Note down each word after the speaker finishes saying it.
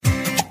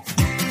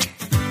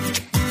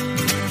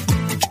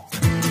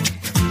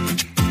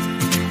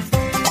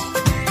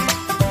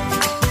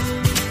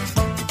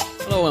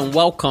and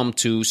welcome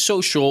to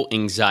Social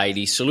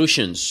Anxiety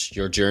Solutions,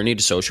 your journey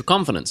to social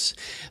confidence.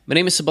 My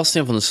name is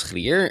Sebastian van der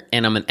Schlier,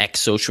 and I'm an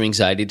ex-social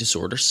anxiety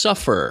disorder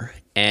sufferer.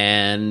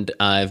 And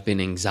I've been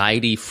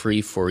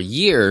anxiety-free for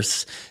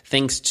years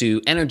thanks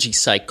to energy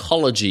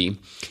psychology,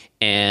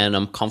 and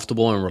I'm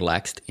comfortable and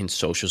relaxed in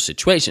social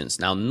situations.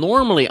 Now,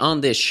 normally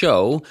on this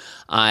show,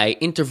 I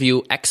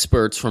interview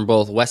experts from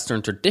both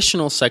Western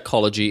traditional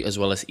psychology as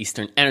well as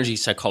Eastern energy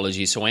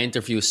psychology. So I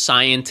interview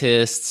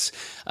scientists,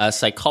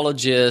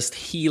 psychologists,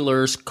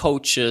 healers,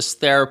 coaches,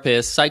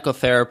 therapists,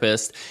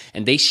 psychotherapists,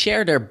 and they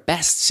share their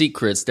best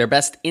secrets, their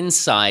best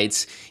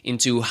insights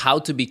into how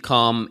to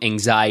become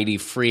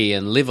anxiety-free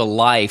and live a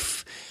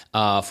life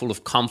full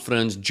of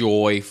confidence,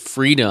 joy,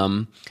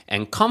 freedom,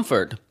 and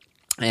comfort.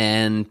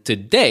 And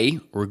today,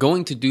 we're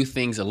going to do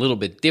things a little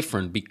bit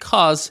different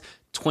because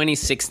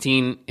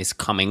 2016 is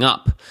coming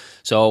up.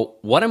 So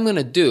what I'm going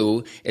to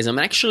do is I'm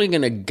actually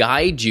going to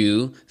guide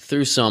you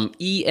through some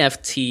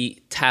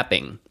EFT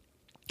tapping.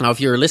 Now, if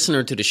you're a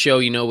listener to the show,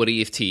 you know what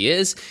EFT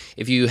is.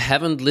 If you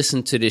haven't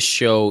listened to this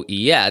show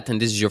yet,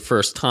 and this is your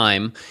first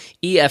time,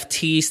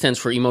 EFT stands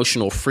for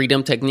Emotional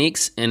Freedom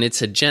Techniques, and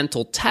it's a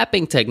gentle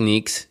tapping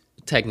technique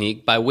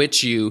by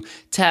which you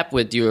tap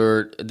with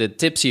the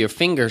tips of your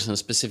fingers on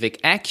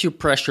specific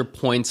acupressure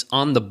points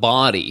on the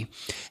body.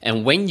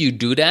 And when you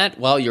do that,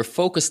 while you're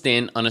focused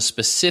in on a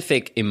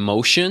specific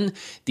emotion,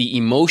 the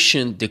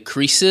emotion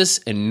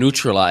decreases and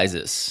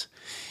neutralizes.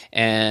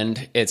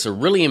 And it's a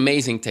really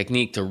amazing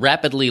technique to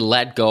rapidly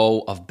let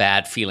go of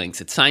bad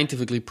feelings. It's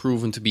scientifically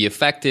proven to be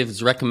effective.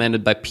 It's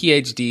recommended by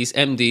PhDs,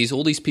 MDs,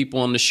 all these people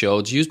on the show.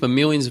 It's used by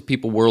millions of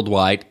people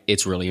worldwide.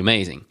 It's really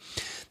amazing.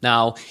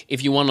 Now,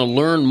 if you want to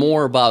learn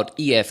more about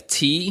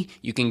EFT,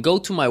 you can go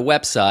to my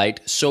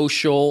website,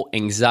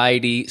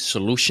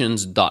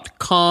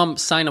 socialanxietysolutions.com,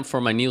 sign up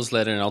for my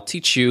newsletter, and I'll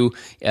teach you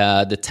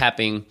the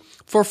tapping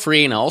for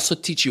free, and I'll also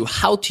teach you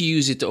how to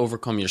use it to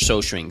overcome your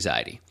social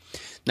anxiety.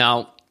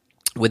 Now,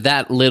 with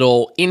that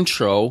little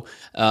intro,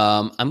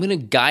 I'm going to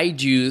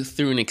guide you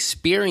through an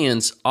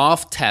experience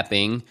of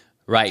tapping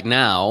right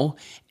now,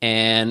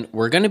 and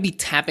we're going to be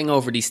tapping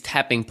over these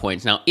tapping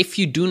points. Now, if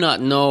you do not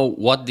know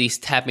what these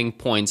tapping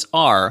points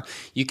are,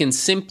 you can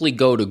simply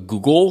go to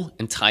Google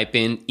and type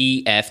in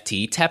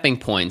EFT tapping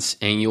points,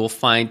 and you'll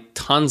find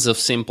tons of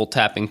simple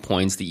tapping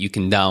points that you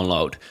can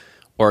download,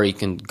 or you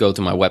can go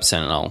to my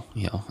website and I'll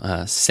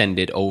send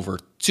it over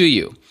to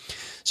you.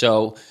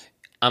 So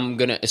I'm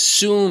going to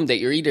assume that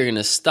you're either going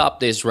to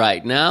stop this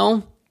right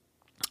now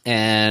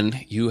and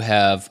you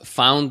have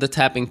found the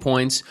tapping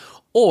points,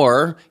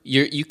 or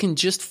you can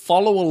just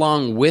follow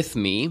along with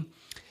me,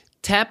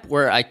 tap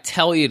where I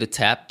tell you to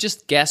tap,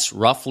 just guess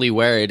roughly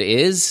where it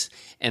is,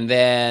 and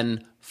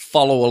then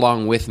follow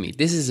along with me.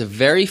 This is a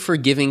very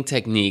forgiving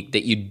technique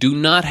that you do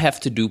not have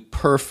to do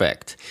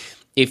perfect.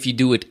 If you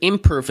do it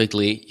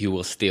imperfectly, you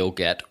will still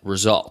get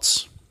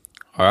results.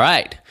 All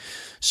right.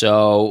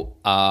 So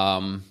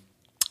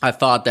I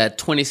thought that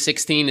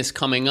 2016 is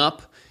coming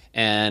up.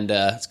 And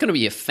it's going to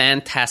be a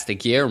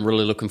fantastic year. I'm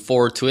really looking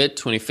forward to it.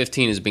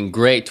 2015 has been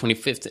great.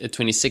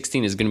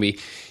 2016 is going to be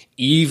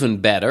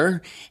even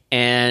better.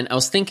 And I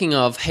was thinking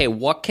of, hey,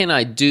 what can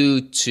I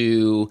do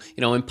to,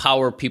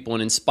 empower people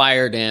and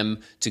inspire them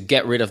to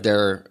get rid of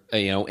their,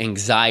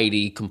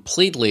 anxiety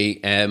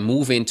completely and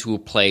move into a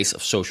place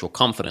of social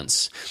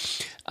confidence.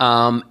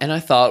 And I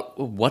thought,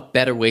 what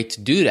better way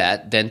to do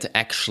that than to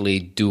actually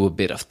do a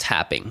bit of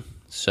tapping?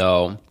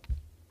 So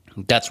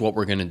that's what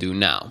we're going to do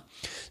now.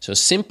 So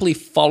simply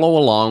follow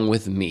along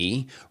with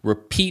me,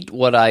 repeat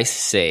what I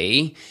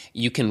say.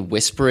 You can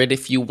whisper it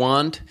if you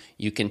want.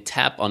 You can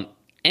tap on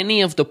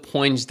any of the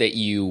points that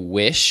you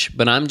wish,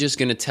 but I'm just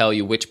going to tell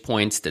you which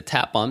points to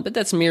tap on, but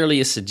that's merely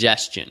a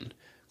suggestion.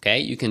 Okay,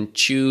 you can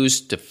choose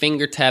to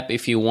finger tap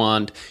if you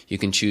want. You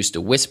can choose to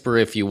whisper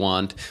if you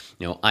want.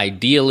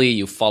 Ideally,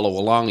 you follow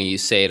along and you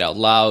say it out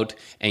loud,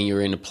 and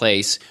you're in a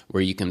place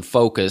where you can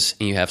focus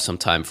and you have some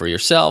time for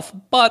yourself.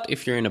 But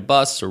if you're in a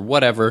bus or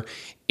whatever,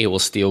 it will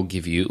still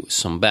give you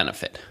some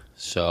benefit.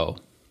 So,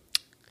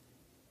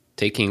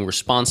 taking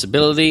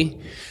responsibility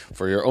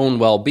for your own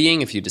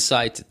well-being if you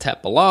decide to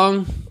tap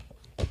along.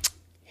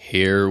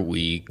 Here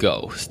we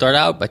go. Start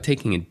out by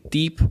taking a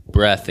deep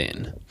breath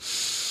in.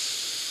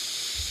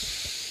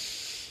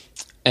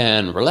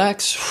 And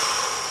relax.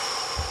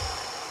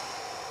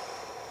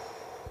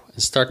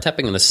 And start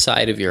tapping on the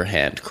side of your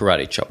hand,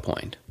 karate chop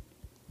point.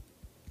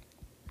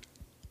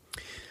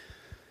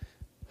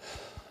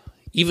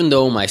 Even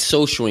though my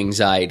social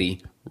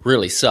anxiety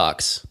really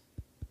sucks,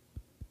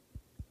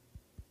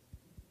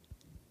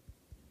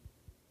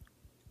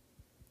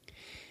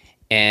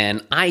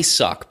 and I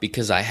suck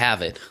because I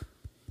have it,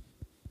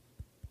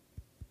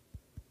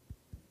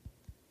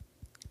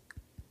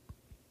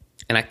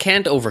 and I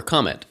can't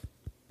overcome it,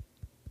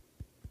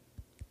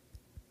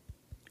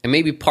 and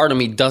maybe part of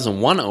me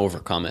doesn't want to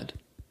overcome it,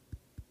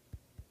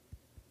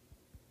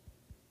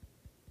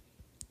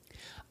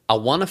 I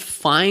want to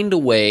find a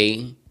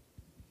way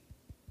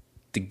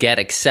to get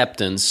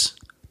acceptance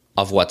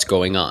of what's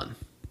going on,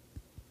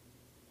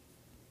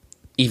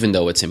 even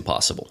though it's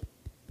impossible.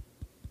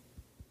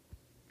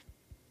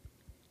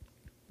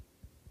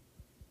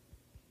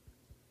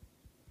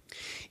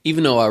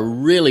 Even though I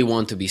really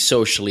want to be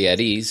socially at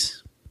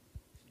ease,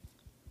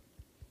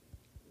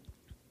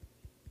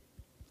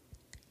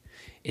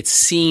 it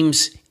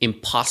seems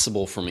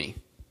impossible for me.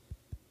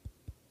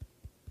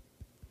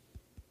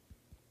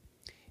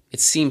 It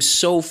seems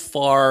so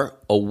far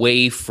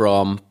away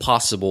from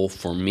possible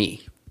for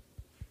me.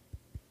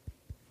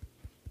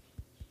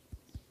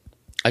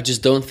 I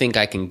just don't think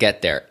I can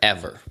get there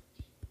ever.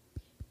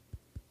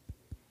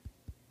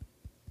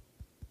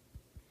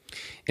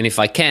 And if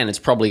I can, it's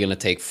probably going to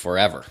take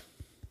forever.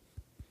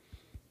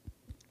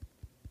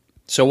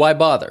 So why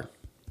bother?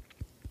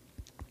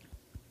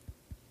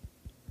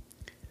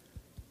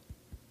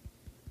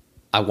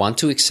 I want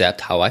to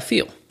accept how I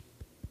feel.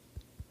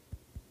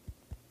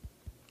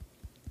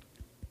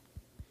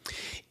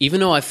 Even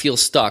though I feel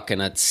stuck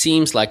and it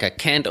seems like I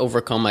can't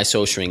overcome my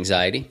social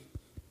anxiety,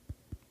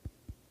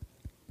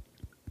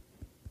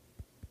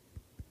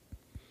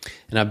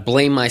 and I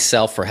blame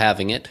myself for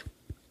having it,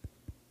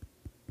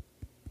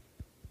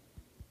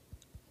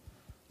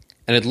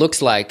 and it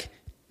looks like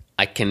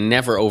I can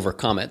never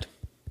overcome it,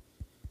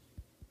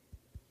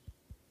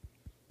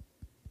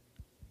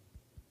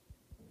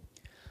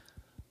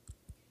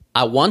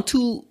 I want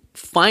to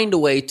find a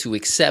way to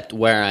accept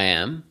where I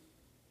am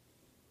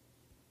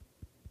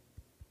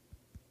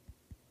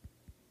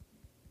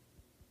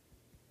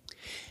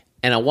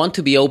and I want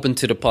to be open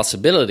to the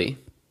possibility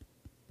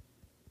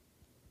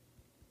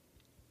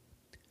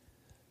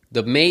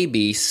that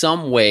maybe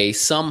some way,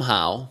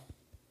 somehow,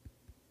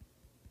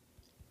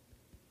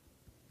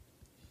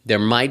 there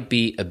might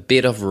be a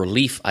bit of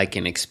relief I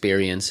can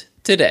experience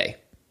today.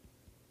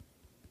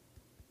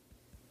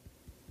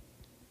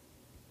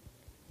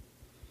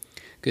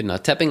 Good, now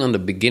tapping on the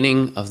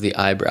beginning of the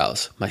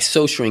eyebrows. My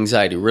social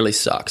anxiety really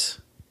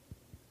sucks.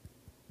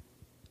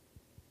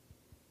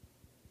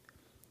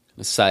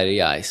 The side of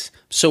the eyes.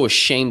 I'm so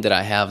ashamed that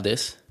I have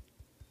this.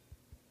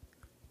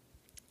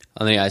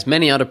 On the eyes.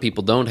 Many other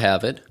people don't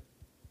have it.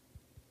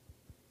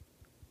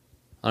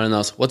 I don't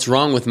know. What's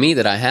wrong with me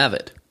that I have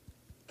it?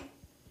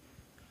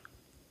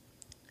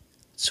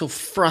 It's so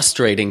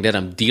frustrating that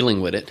I'm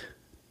dealing with it.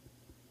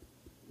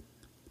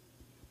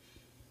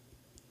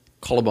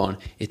 Collarbone.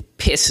 It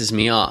pisses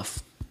me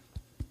off.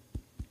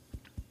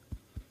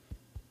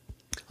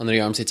 Under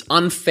the arms. It's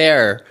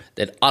unfair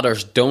that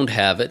others don't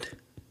have it.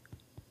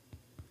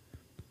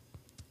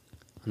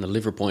 On the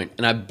liver point.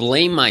 And I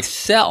blame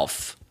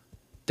myself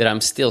that I'm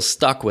still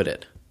stuck with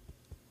it.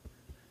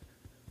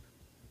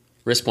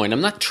 Wrist point. I'm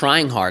not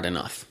trying hard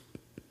enough.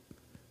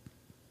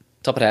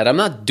 Top of that. I'm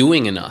not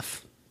doing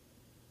enough.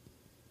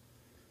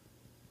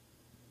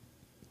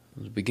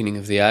 The beginning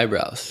of the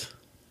eyebrows.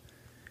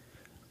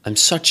 I'm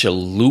such a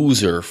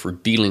loser for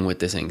dealing with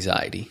this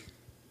anxiety.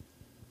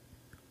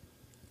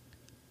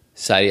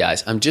 Side of the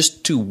eyes. I'm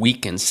just too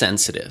weak and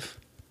sensitive.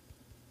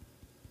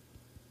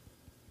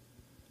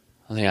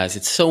 On the eyes.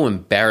 It's so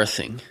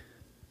embarrassing.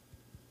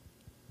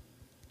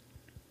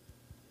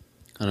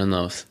 I don't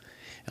know.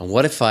 And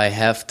what if I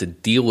have to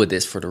deal with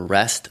this for the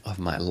rest of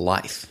my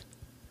life?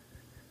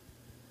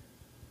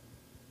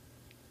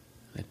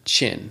 The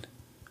chin.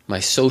 My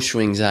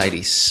social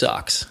anxiety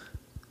sucks.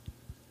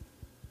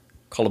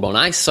 Collarbone.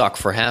 I suck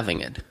for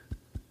having it.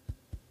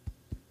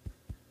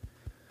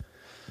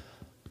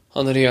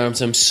 Under the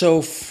arms. I'm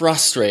so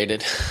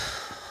frustrated.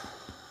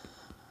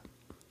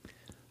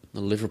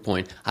 The liver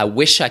point. I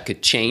wish I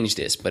could change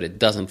this, but it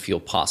doesn't feel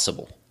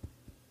possible.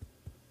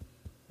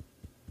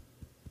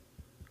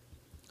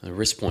 The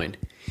wrist point.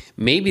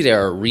 Maybe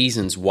there are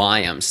reasons why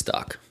I'm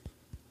stuck.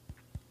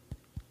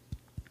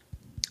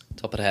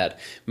 Top of the head.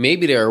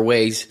 Maybe there are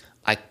ways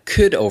I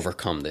could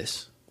overcome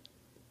this.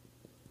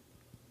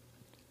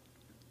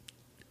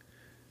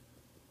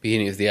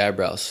 Beginning of the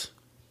eyebrows.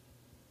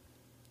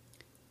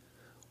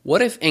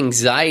 What if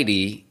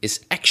anxiety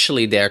is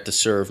actually there to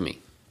serve me?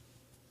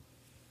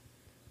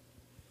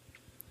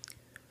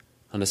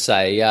 On the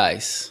side of the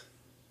eyes.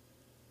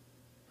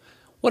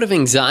 What if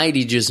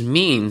anxiety just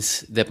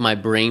means that my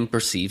brain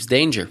perceives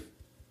danger?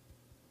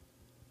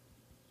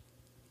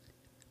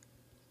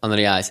 Under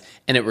the eyes.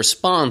 And it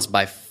responds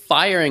by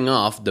firing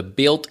off the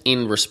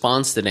built-in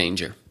response to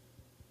danger.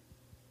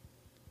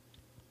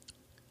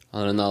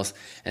 On the nose.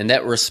 And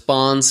that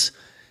response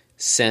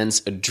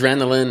sends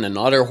adrenaline and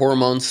other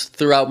hormones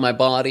throughout my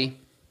body.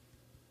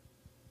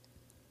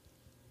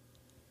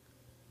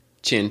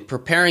 Chin,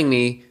 preparing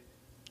me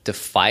to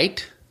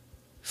fight,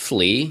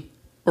 flee,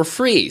 or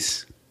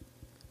freeze.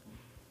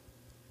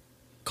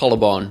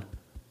 Collarbone.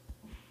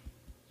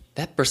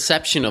 That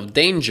perception of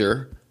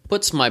danger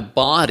puts my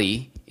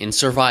body in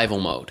survival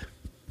mode.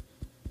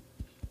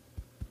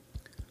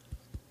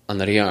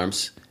 Under the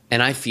arms.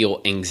 And I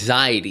feel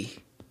anxiety.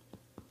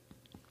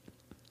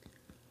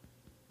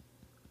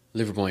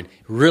 Liver point.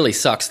 Really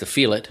sucks to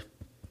feel it.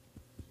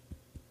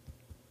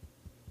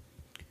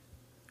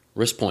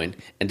 Wrist point.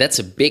 And that's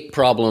a big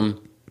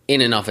problem in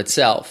and of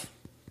itself.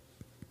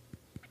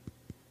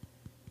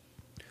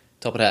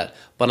 Top of that.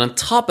 But on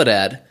top of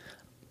that,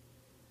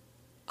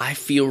 I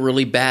feel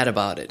really bad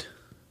about it.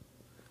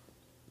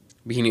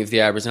 Beginning of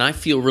the eyebrows. And I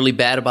feel really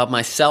bad about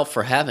myself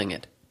for having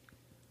it.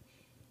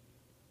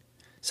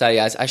 Side of the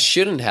eyes. I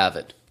shouldn't have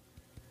it.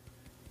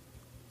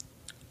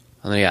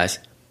 Under the eyes.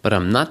 But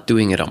I'm not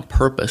doing it on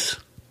purpose.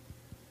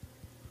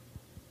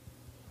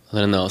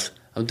 Under the nose.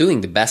 I'm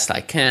doing the best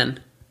I can.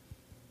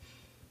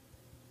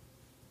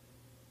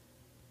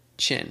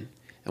 Chin.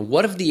 And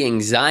what if the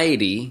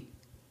anxiety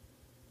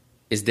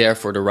is there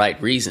for the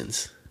right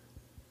reasons?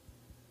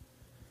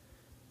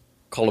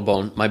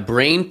 Collarbone. My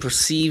brain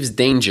perceives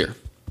danger.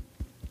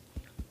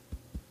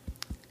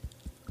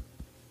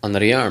 Under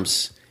the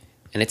arms.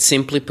 And it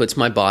simply puts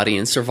my body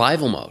in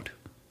survival mode.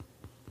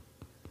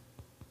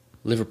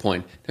 Liver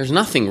point. There's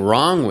nothing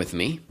wrong with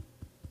me.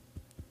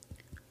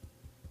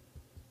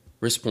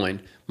 Wrist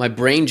point. My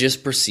brain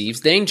just perceives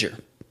danger.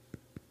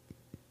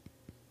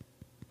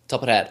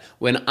 Top of the head.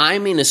 When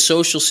I'm in a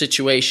social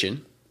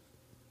situation,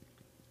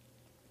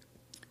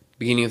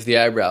 beginning of the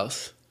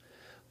eyebrows,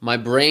 my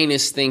brain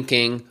is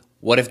thinking,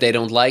 what if they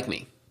don't like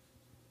me?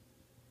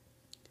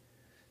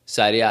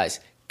 Side of the eyes.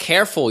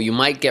 Careful, you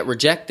might get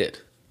rejected.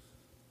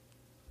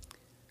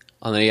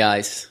 Under the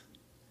eyes.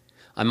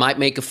 I might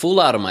make a fool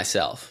out of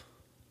myself.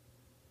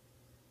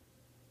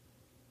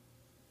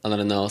 Under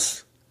the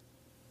nose.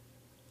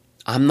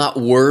 I'm not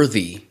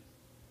worthy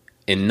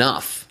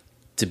enough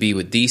to be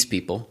with these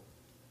people.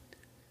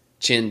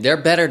 Chin, they're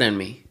better than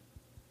me.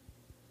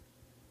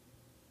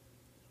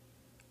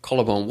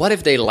 Collarbone, what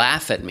if they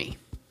laugh at me?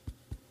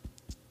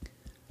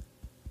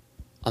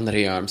 Under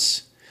the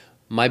arms.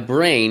 My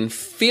brain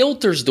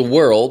filters the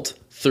world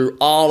through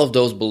all of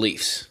those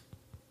beliefs.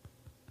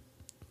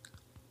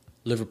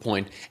 Liver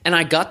point. And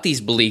I got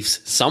these beliefs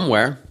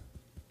somewhere.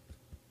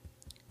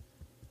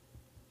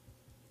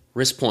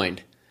 Wrist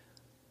point.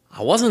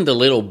 I wasn't a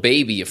little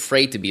baby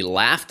afraid to be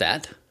laughed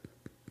at.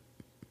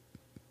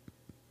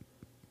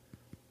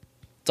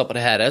 Top of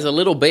the head. As a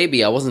little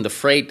baby, I wasn't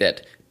afraid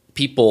that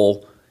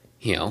people,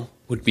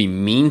 would be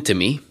mean to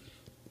me.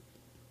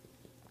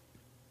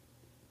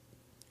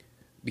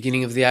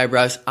 Beginning of the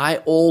eyebrows. I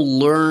all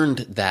learned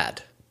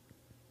that.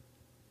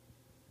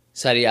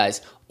 Side of the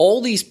eyes.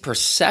 All these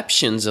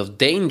perceptions of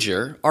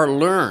danger are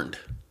learned.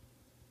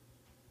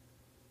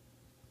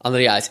 Under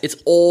the eyes. It's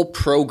all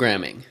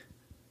programming.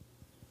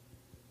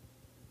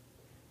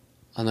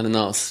 Under the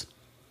nose.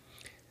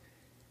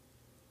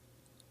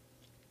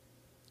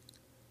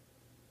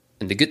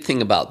 And the good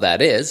thing about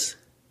that is,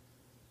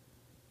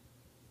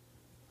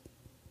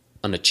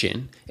 on the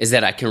chin, is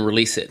that I can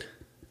release it.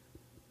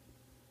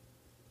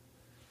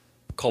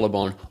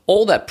 Collarbone.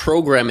 All that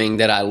programming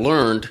that I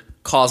learned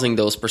causing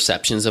those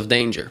perceptions of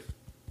danger.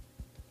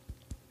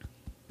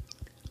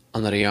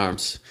 Under the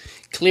arms.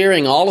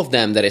 Clearing all of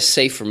them that is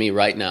safe for me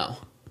right now.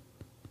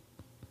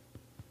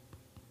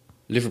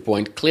 Liver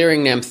point.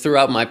 Clearing them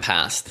throughout my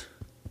past.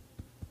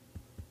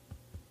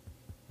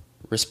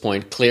 Wrist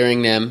point.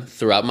 Clearing them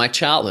throughout my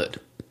childhood.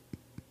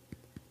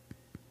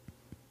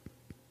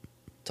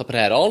 Top of the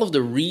head. All of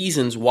the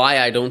reasons why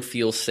I don't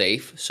feel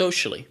safe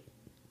socially.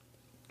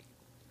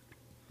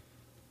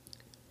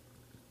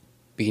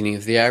 Beginning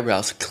of the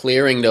eyebrows.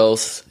 Clearing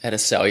those at a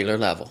cellular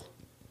level.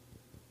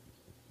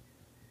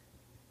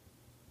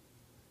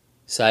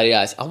 Side of the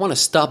eyes. I want to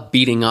stop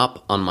beating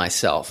up on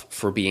myself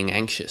for being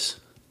anxious.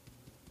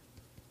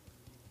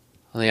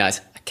 On the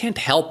eyes. I can't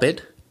help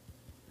it.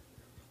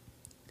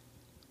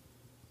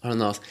 On the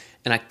nose.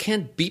 And I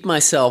can't beat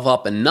myself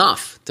up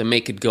enough to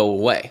make it go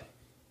away.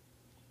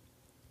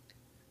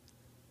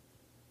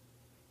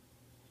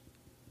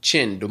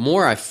 Chin. The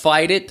more I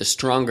fight it, the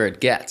stronger it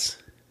gets.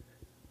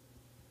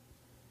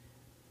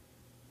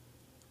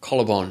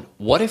 Collarbone.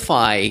 What if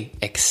I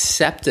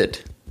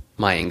accepted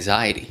my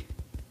anxiety?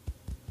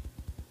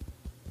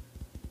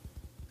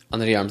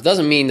 Under the arms.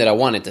 Doesn't mean that I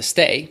want it to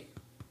stay.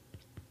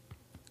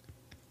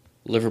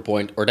 Liver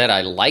point. Or that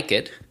I like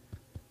it.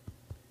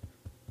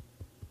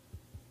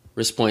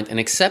 Wrist point. And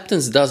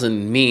acceptance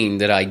doesn't mean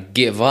that I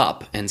give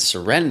up and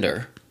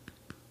surrender.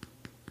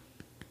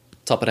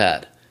 Top of the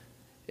head.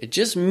 It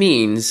just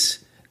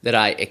means that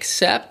I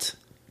accept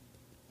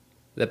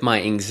that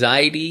my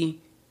anxiety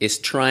is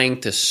trying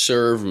to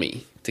serve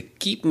me, to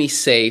keep me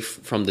safe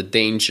from the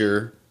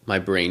danger my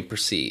brain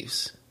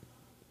perceives.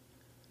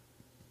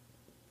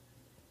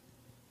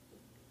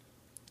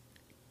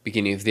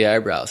 Beginning of the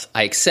eyebrows.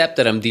 I accept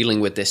that I'm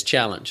dealing with this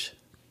challenge.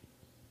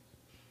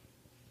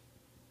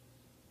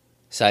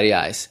 Side of the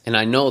eyes. And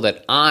I know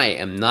that I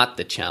am not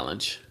the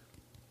challenge.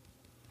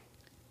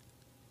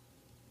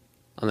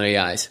 Under the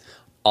eyes.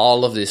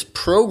 All of this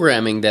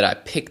programming that I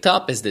picked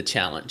up is the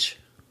challenge.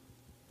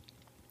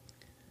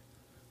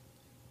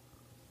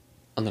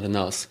 Under the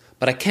nose.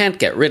 But I can't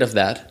get rid of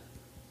that.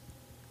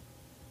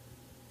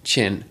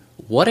 Chin.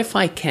 What if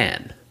I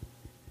can?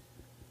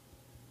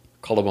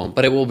 Collarbone.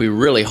 But it will be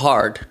really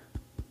hard.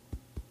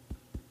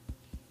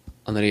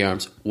 Under the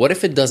arms. What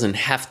if it doesn't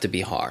have to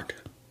be hard?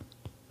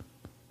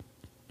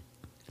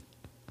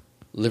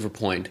 Liver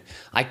point.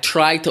 I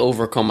tried to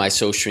overcome my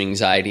social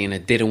anxiety and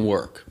it didn't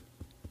work.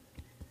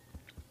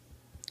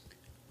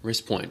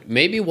 Wrist point.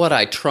 Maybe what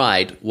I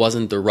tried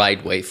wasn't the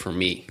right way for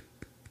me.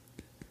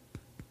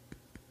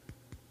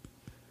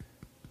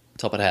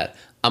 Top of the head.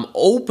 I'm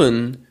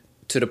open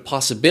to the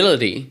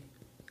possibility,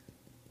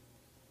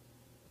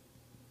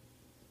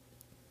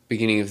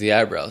 beginning of the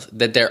eyebrows,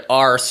 that there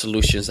are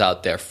solutions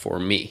out there for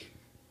me.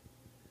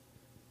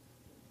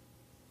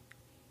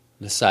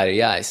 The side of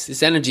the eyes.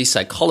 This energy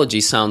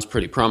psychology sounds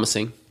pretty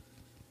promising.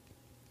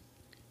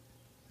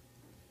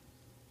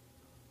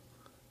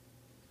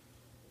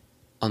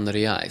 Under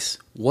the eyes.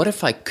 What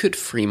if I could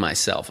free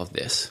myself of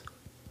this?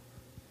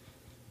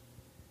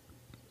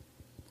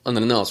 Under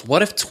the nose.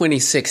 What if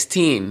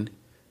 2016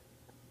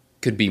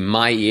 could be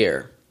my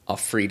year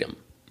of freedom?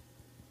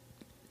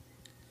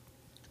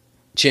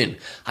 Chin.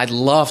 I'd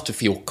love to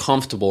feel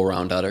comfortable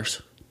around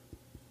others.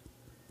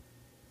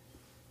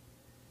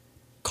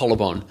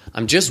 Collarbone.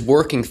 I'm just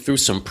working through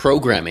some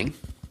programming.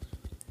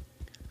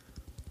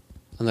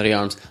 Under the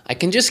arms. I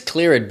can just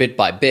clear it bit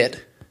by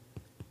bit.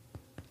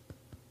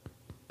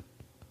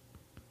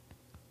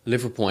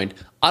 Liver point.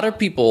 Other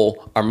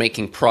people are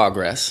making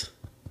progress.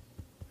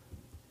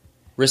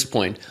 Wrist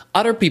point.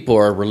 Other people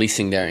are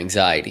releasing their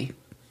anxiety.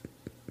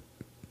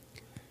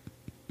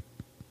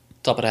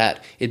 Top of the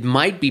head. It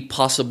might be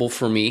possible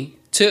for me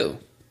too.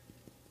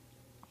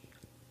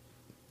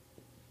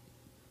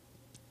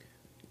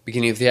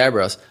 Beginning of the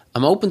eyebrows.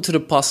 I'm open to the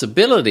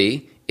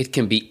possibility it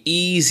can be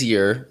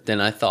easier than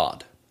I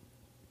thought.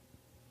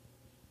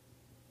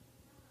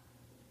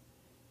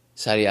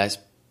 Side of the eyes.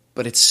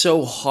 But it's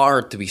so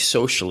hard to be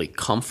socially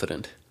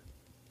confident.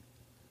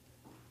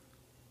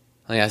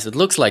 On the eyes, it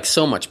looks like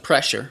so much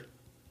pressure.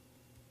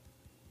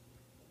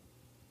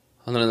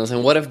 On the nose,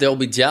 and what if they'll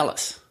be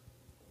jealous?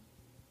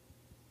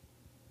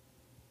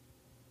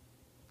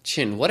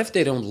 Chin. What if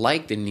they don't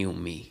like the new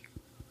me?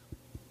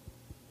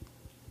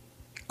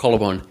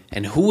 Collarbone.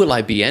 And who will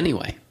I be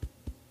anyway?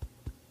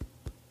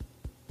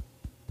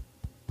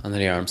 Under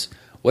the arms.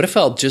 What if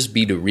I'll just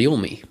be the real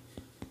me?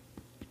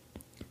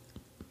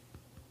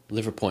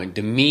 Liver point.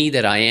 The me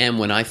that I am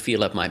when I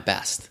feel at my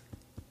best.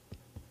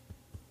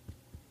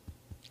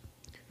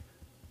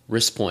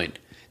 Wrist point.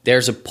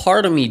 There's a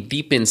part of me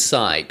deep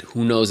inside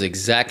who knows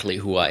exactly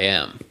who I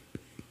am.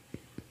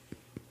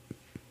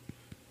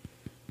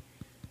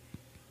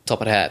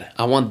 Top of the head.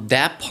 I want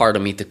that part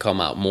of me to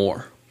come out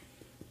more.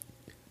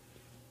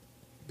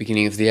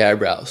 Beginning of the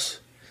eyebrows.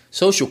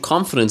 Social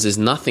confidence is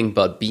nothing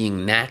but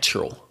being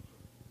natural.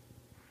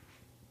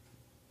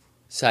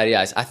 Side of the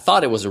eyes. I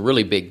thought it was a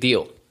really big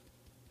deal.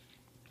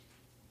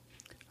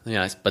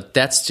 Yes, but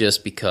that's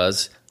just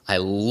because I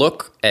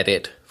look at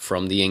it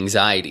from the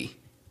anxiety.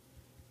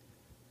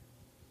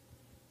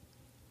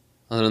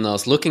 I don't know, I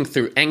was looking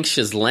through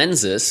anxious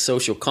lenses.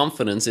 Social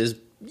confidence is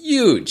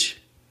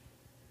huge.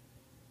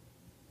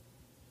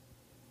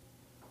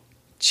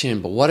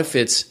 Chin, but what if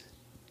it's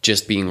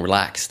just being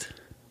relaxed?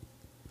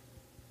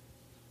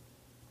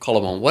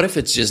 Collarbone, what if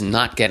it's just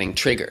not getting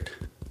triggered?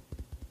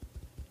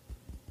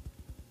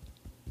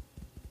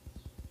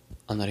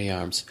 Under the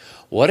arms.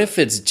 What if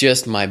it's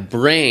just my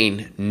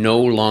brain no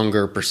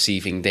longer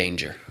perceiving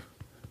danger?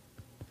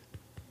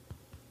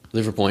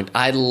 Liver point.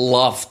 I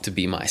love to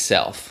be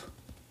myself.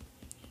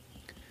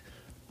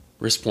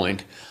 Wrist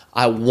point.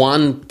 I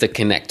want to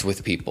connect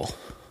with people.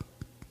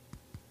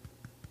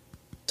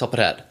 Top of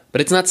the head.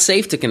 But it's not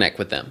safe to connect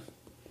with them.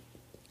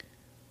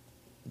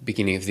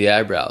 Beginning of the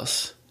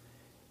eyebrows.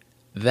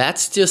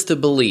 That's just a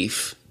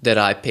belief that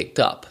I picked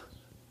up.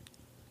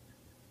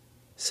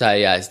 Side of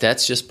the eyes.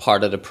 That's just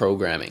part of the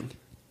programming.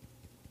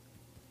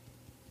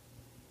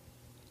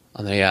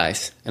 On the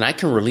eyes. And I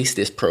can release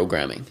this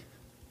programming.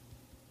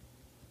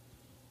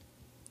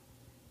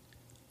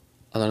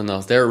 I don't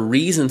know. There are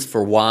reasons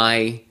for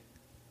why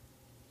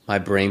my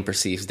brain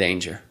perceives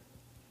danger.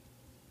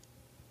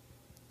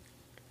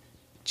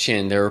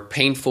 Chin. There are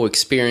painful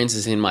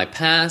experiences in my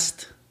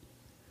past.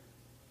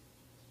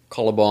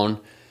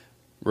 Collarbone.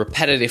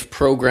 Repetitive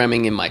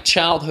programming in my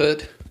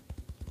childhood.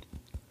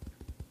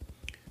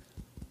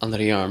 Under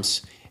the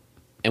arms.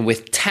 And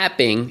with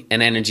tapping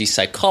and energy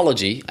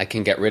psychology, I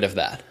can get rid of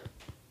that.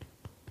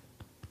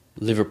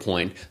 Liver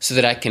point. So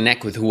that I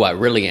connect with who I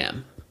really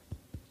am.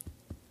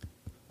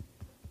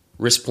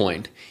 Wrist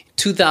point.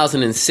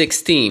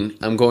 2016,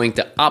 I'm going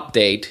to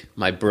update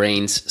my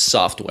brain's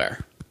software.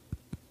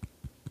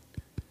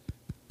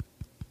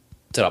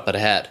 Top of the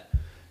head.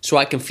 So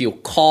I can feel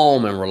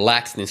calm and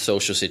relaxed in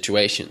social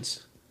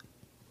situations.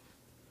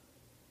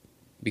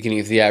 Beginning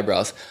of the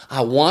eyebrows.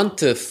 I want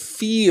to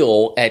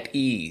feel at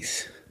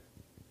ease.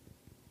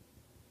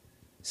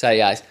 Side of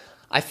the eyes.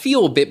 I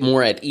feel a bit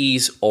more at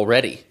ease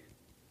already.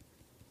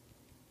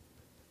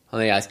 On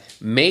the eyes.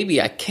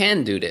 Maybe I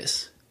can do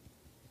this.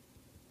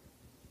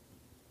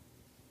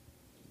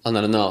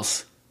 Under the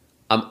nose.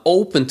 I'm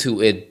open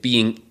to it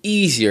being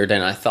easier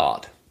than I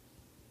thought.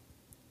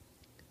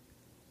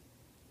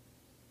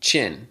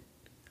 Chin.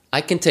 I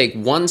can take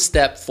one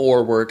step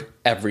forward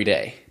every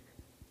day.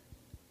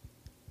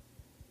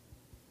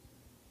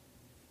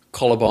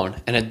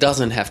 Collarbone. And it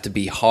doesn't have to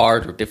be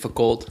hard or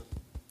difficult.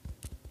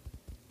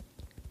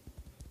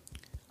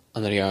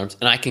 Under the arms.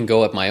 And I can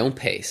go at my own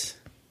pace.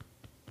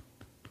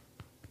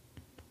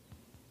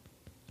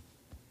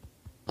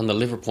 On the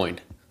liver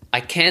point. I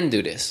can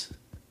do this.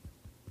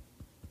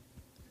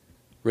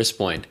 Wrist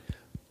point.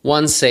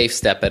 One safe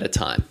step at a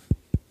time.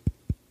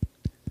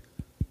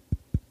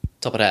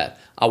 Top of that.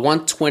 I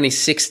want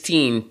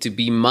 2016 to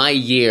be my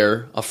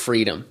year of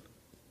freedom.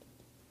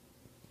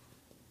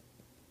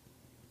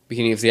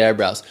 Beginning of the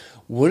eyebrows.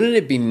 Wouldn't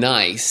it be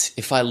nice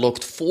if I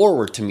looked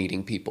forward to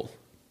meeting people?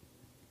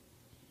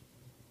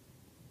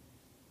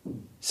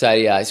 Side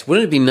of the eyes.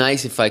 Wouldn't it be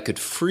nice if I could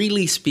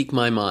freely speak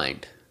my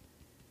mind?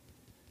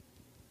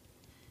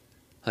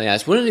 Side of the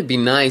eyes. Wouldn't it be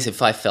nice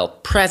if I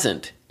felt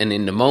present and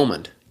in the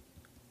moment?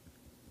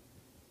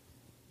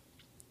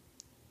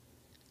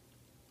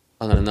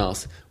 Under the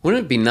nose.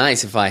 Wouldn't it be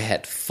nice if I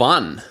had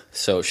fun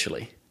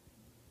socially?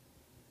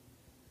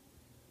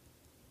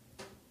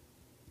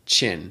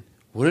 Chin.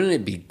 Wouldn't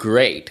it be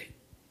great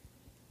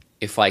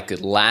if I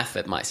could laugh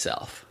at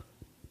myself?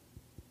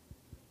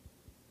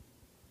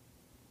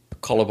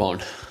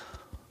 Collarbone.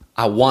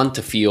 I want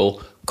to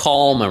feel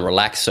calm and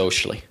relaxed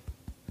socially.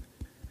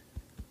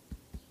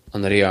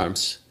 Under the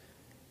arms.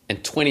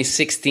 And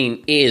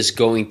 2016 is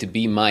going to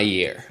be my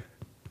year.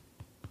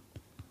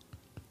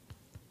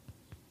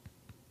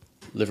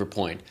 Liver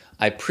point.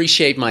 I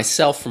appreciate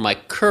myself for my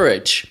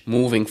courage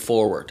moving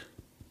forward.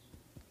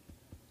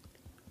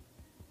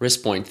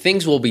 Wrist point.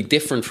 Things will be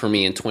different for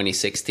me in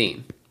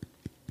 2016.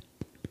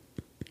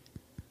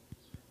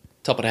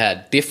 Top of the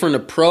head. Different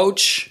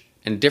approach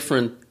and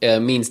different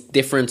means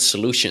different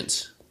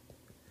solutions.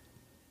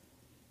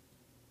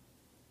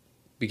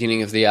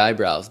 Beginning of the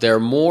eyebrows. There are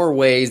more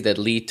ways that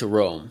lead to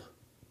Rome.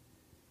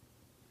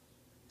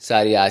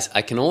 Side of the eyes.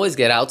 I can always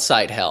get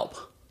outside help.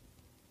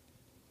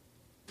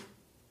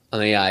 On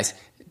the eyes.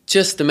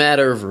 Just a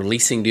matter of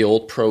releasing the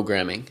old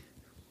programming.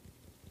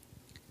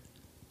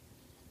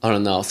 On the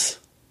nose.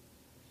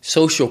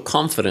 Social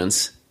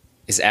confidence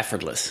is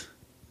effortless.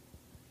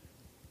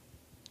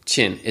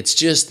 Chin. It's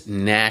just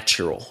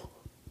natural.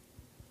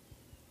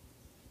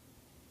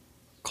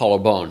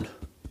 Collarbone.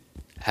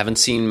 Haven't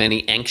seen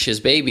many anxious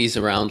babies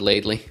around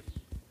lately.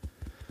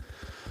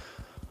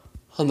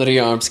 Under the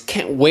arms.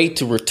 Can't wait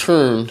to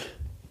return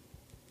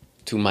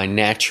to my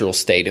natural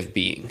state of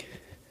being.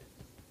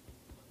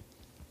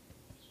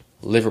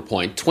 Liver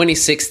point.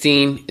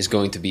 2016 is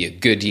going to be a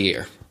good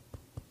year.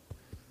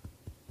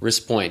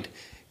 Wrist point.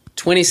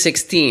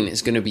 2016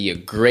 is going to be a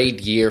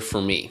great year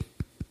for me.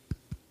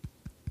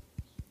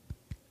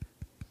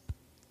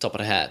 Top of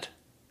the head.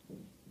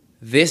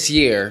 This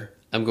year,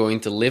 I'm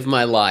going to live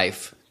my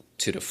life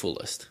to the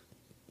fullest.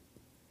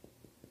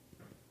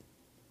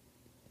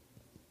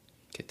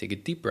 Okay, take a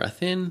deep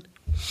breath in.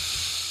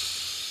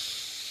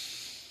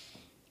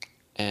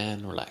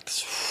 And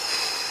relax.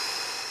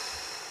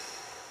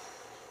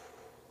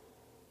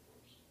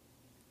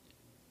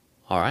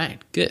 All right,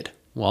 good.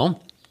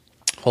 Well,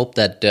 hope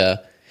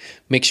that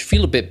makes you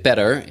feel a bit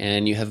better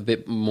and you have a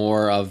bit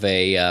more of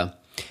a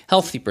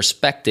healthy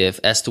perspective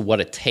as to what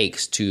it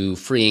takes to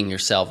freeing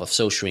yourself of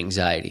social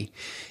anxiety.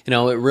 You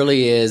know, it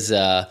really is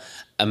a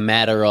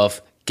matter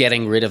of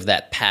getting rid of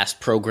that past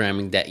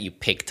programming that you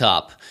picked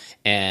up.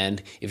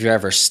 And if you're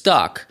ever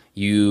stuck,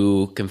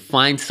 you can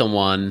find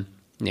someone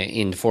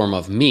in the form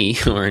of me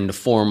or in the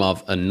form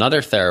of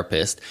another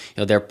therapist.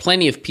 You know, there are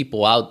plenty of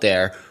people out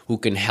there who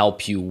can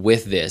help you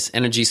with this.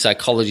 Energy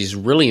psychology is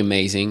really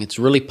amazing. It's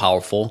really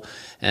powerful,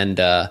 and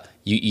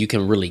you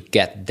can really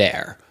get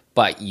there.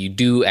 But you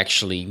do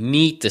actually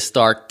need to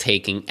start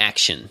taking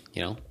action,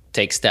 you know,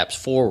 take steps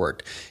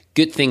forward.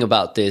 Good thing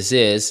about this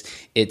is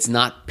it's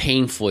not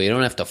painful. You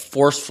don't have to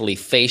forcefully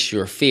face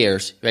your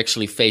fears. You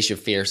actually face your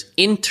fears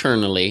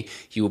internally.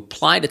 You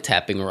apply the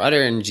tapping or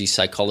other energy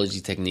psychology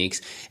techniques,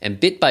 and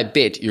bit by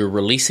bit, you're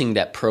releasing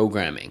that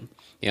programming.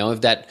 You know, if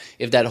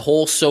that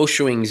whole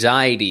social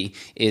anxiety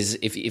is,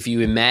 if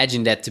you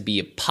imagine that to be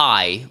a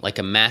pie, like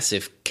a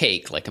massive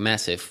cake, like a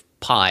massive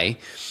pie,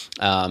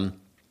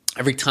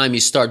 every time you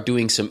start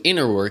doing some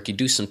inner work, you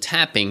do some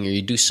tapping or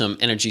you do some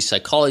energy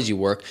psychology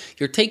work,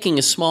 you're taking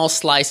a small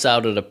slice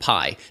out of the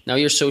pie. Now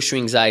your social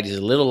anxiety is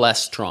a little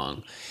less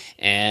strong,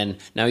 and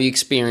now you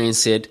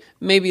experience it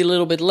maybe a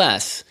little bit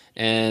less.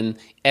 And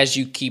as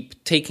you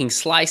keep taking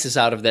slices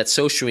out of that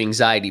social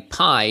anxiety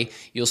pie,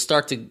 you'll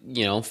start to,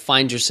 you know,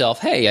 find yourself,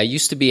 hey, I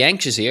used to be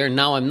anxious here, and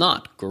now I'm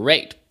not.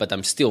 Great, but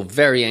I'm still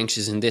very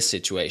anxious in this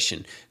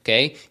situation.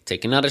 Okay,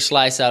 take another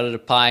slice out of the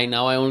pie.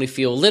 Now I only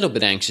feel a little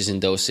bit anxious in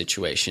those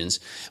situations.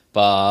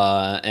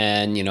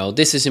 And you know,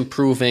 this is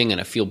improving,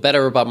 and I feel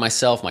better about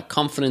myself. My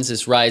confidence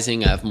is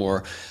rising. I have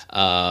more.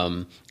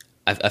 I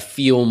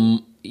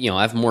feel. You know,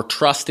 I have more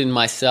trust in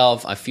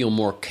myself. I feel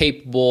more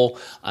capable.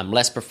 I'm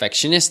less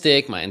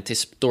perfectionistic. My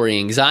anticipatory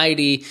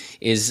anxiety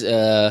is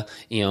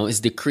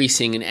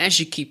decreasing. And as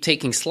you keep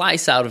taking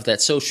slice out of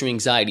that social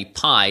anxiety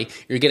pie,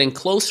 you're getting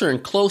closer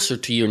and closer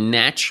to your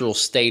natural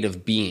state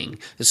of being.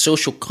 The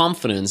social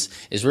confidence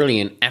is really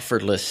an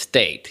effortless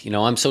state. You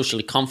know, I'm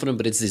socially confident,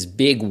 but it's this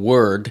big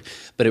word,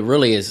 but it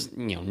really is,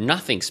 you know,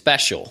 nothing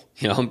special.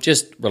 You know, I'm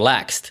just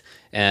relaxed.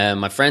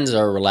 My friends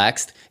are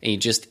relaxed, and you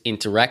just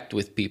interact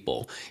with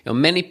people. You know,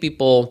 many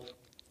people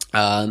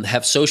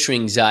have social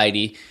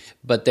anxiety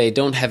but they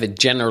don't have it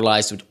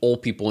generalized with all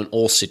people in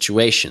all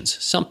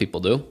situations. Some people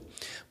do.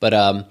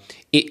 But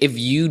if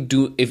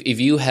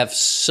you have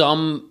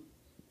some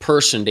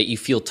person that you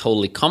feel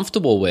totally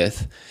comfortable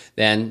with,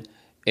 then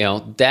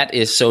that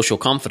is social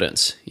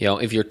confidence.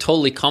 If you're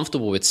totally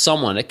comfortable with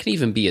someone, it can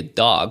even be a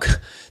dog,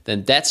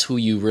 then that's who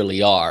you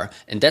really are.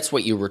 And that's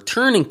what you're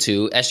returning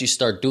to as you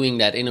start doing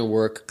that inner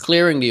work,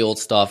 clearing the old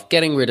stuff,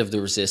 getting rid of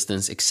the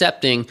resistance,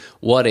 accepting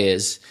what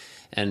is,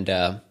 and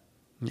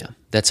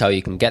that's how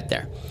you can get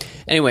there.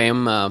 Anyway,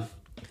 I'm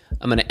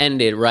going to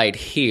end it right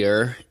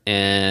here,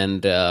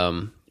 and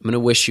I'm going to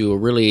wish you a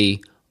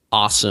really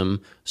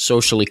awesome,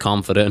 socially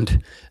confident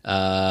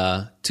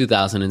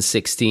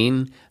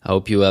 2016. I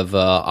hope you have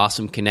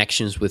awesome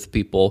connections with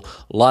people,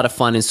 a lot of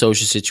fun in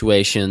social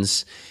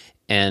situations,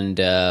 and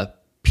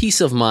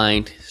peace of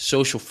mind,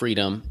 social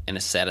freedom, and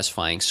a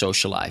satisfying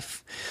social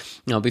life.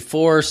 Now,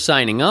 before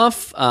signing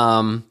off,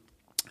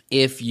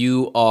 if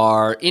you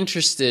are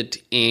interested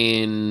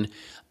in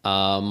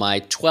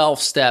my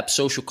 12-step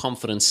social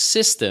confidence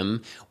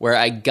system, where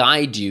I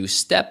guide you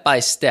step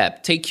by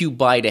step, take you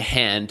by the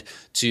hand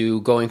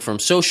to going from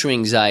social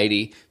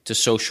anxiety to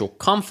social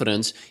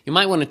confidence, you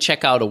might want to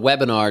check out a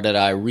webinar that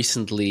I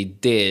recently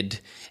did.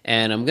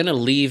 And I'm going to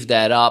leave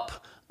that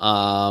up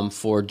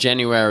for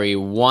January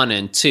 1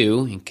 and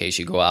 2, in case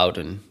you go out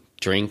and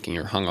drink and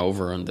you're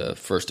hungover on the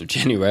 1st of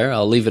January.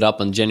 I'll leave it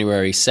up on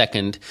January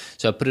 2nd.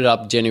 So I put it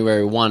up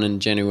January 1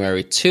 and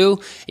January 2.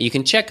 And you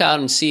can check out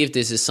and see if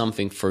this is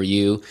something for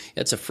you.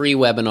 It's a free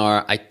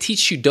webinar. I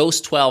teach you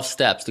those 12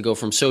 steps to go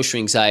from social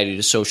anxiety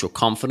to social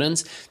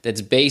confidence.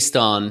 That's based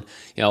on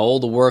all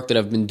the work that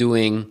I've been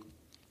doing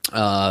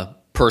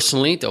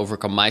personally to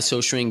overcome my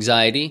social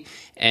anxiety,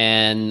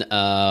 and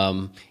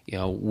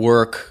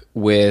work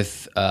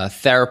with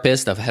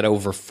therapists. I've had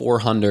over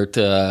 400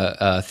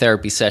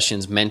 therapy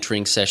sessions,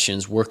 mentoring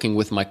sessions, working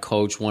with my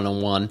coach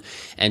one-on-one,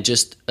 and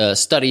just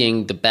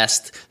studying the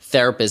best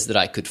therapists that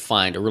I could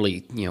find. I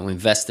really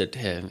invested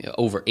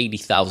over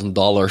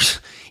 $80,000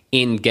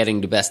 in getting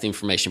the best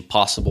information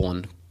possible,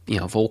 and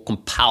I've all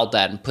compiled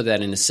that and put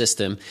that in the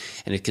system,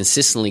 and it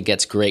consistently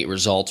gets great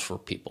results for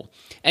people.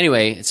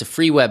 Anyway, it's a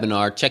free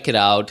webinar. Check it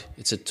out.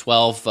 It's a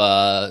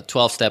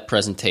 12-step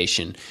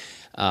presentation.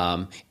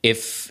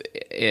 If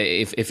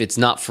it's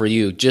not for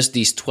you, just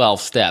these 12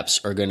 steps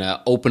are going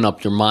to open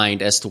up your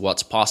mind as to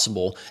what's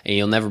possible, and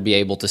you'll never be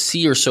able to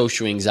see your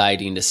social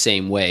anxiety in the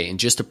same way. And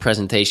just a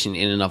presentation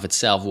in and of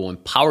itself will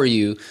empower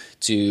you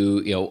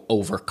to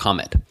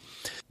overcome it.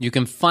 You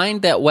can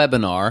find that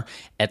webinar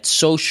at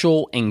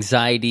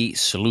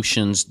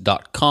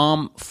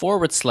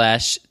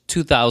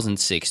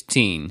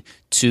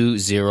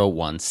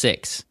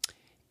socialanxietysolutions.com/2016-2016.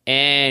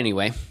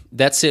 Anyway,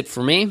 that's it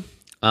for me.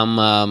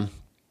 I'm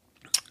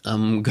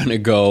gonna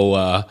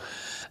go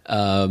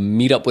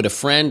meet up with a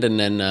friend and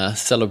then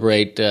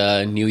celebrate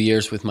New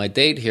Year's with my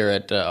date here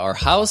at our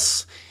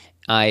house.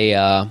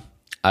 I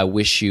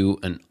wish you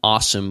an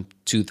awesome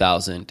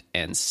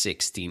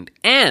 2016.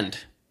 And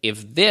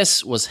if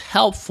this was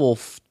helpful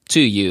to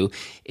you,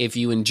 if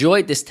you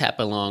enjoyed this tap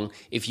along,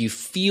 if you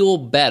feel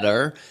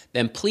better,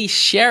 then please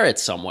share it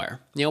somewhere.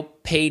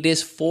 Pay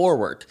this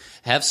forward.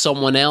 Have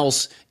someone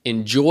else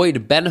enjoy the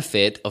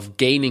benefit of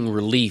gaining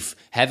relief,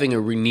 having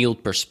a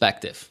renewed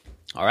perspective.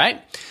 All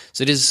right?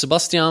 So this is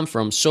Sebastian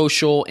from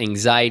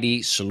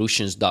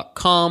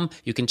socialanxietysolutions.com.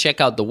 You can check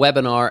out the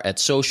webinar at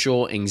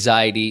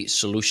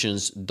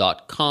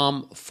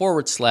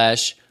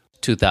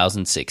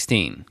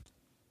socialanxietysolutions.com/2016.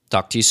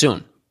 Talk to you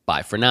soon.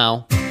 Bye for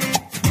now.